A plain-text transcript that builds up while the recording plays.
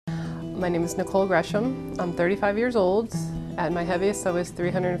My name is Nicole Gresham. I'm 35 years old. At my heaviest, I was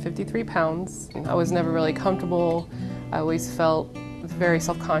 353 pounds. I was never really comfortable. I always felt very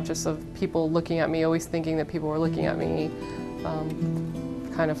self-conscious of people looking at me, always thinking that people were looking at me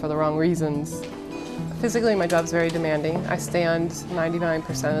kind of for the wrong reasons. Physically, my job's very demanding. I stand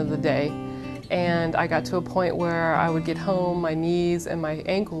 99% of the day, and I got to a point where I would get home, my knees and my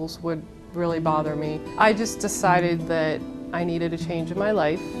ankles would really bother me. I just decided that I needed a change in my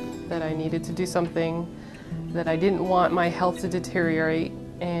life, that I needed to do something, that I didn't want my health to deteriorate,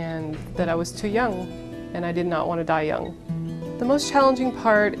 and that I was too young, and I did not want to die young. The most challenging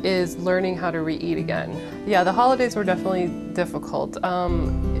part is learning how to re-eat again. Yeah, the holidays were definitely difficult.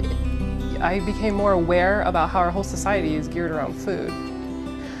 I became more aware about how our whole society is geared around food.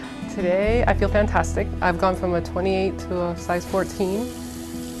 Today, I feel fantastic. I've gone from a 28 to a size 14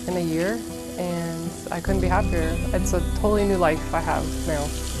 in a year, and I couldn't be happier. It's a totally new life I have now.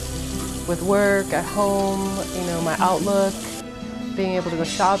 With work, at home, my outlook, being able to go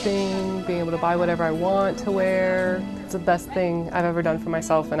shopping, being able to buy whatever I want to wear. It's the best thing I've ever done for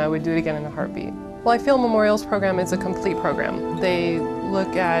myself, and I would do it again in a heartbeat. Well, I feel Memorial's program is a complete program. They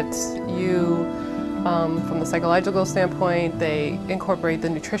look at you from the psychological standpoint. They incorporate the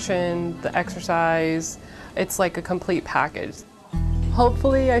nutrition, the exercise. It's like a complete package.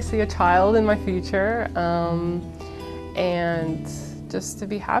 Hopefully I see a child in my future, and just to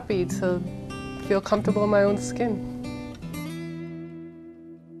be happy to feel comfortable in my own skin.